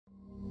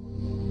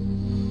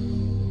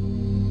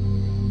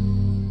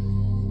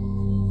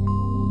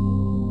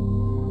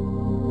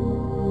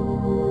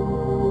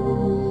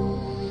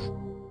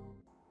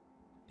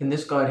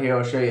this guide here,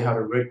 I'll show you how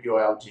to root your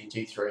LG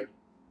G3.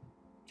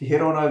 If you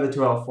head on over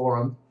to our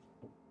forum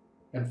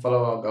and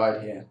follow our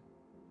guide here,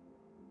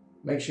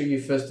 make sure you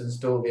first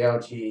install the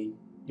LG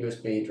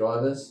USB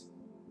drivers.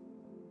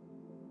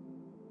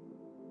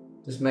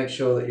 Just make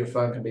sure that your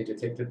phone can be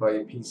detected by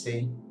your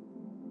PC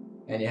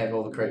and you have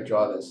all the correct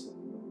drivers.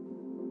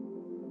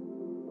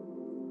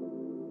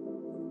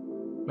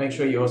 Make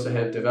sure you also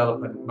have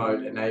development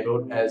mode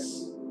enabled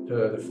as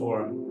per the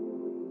forum.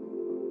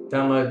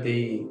 Download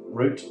the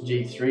root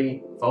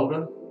G3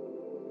 folder,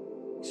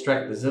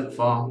 extract the zip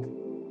file,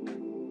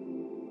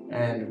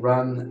 and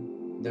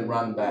run the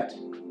run bat.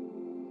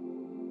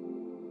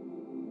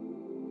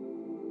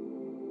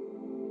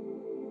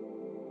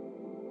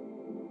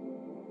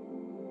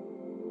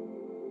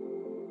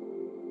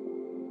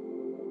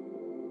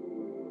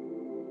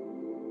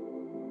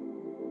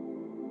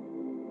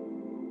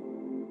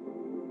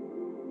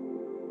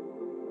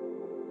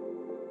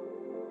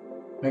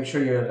 Make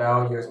sure you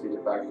allow USB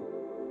debugging,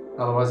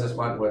 otherwise this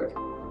won't work.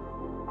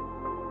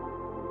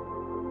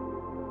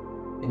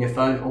 And your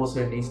phone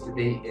also needs to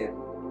be in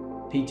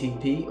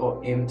PTP or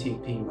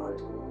MTP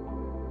mode.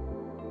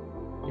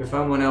 Your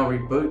phone will now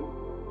reboot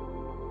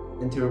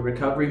into a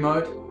recovery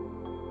mode.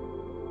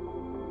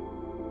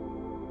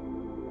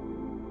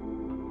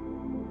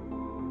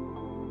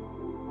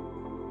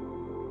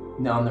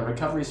 Now on the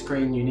recovery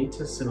screen you need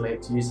to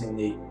select using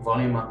the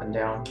volume up and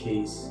down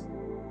keys.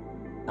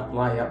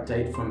 Apply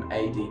update from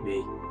ADB.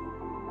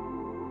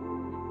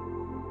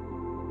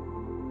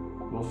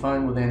 Your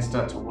phone will then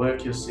start to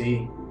work. You'll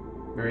see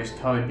various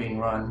code being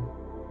run.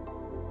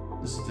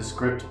 This is the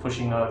script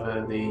pushing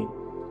over the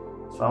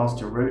files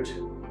to root.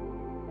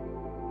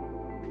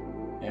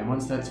 And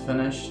once that's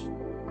finished,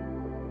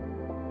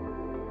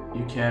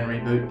 you can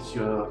reboot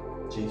your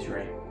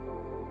G3.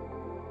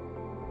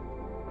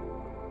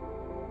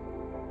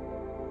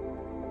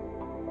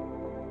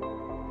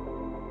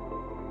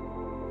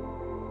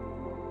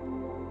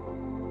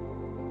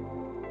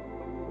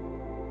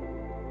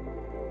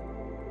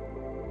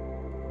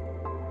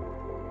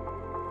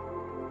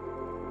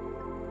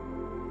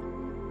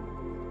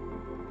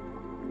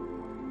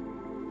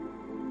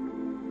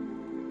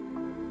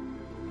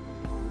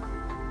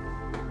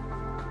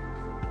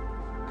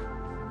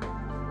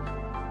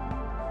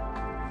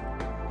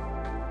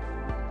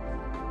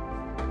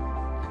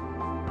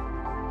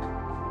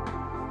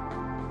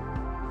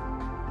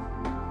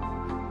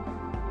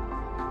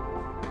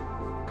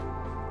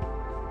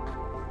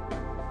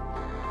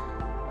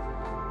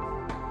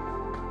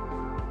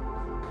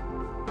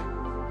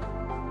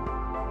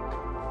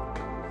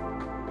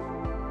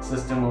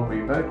 System will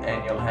reboot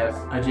and you'll have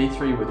a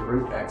G3 with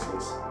root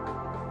access.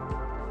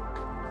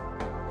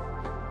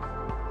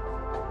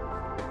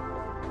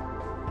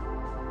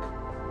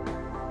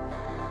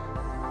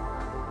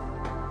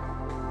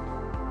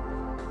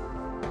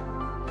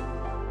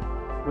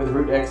 With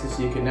root access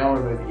you can now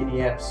remove any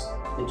apps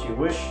that you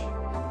wish.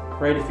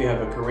 Great if you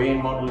have a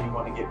Korean model you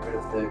want to get rid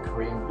of the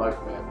Korean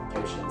local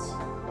applications.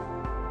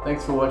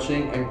 Thanks for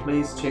watching and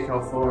please check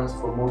our forums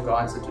for more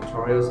guides and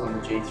tutorials on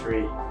the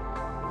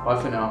G3.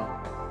 Bye for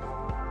now.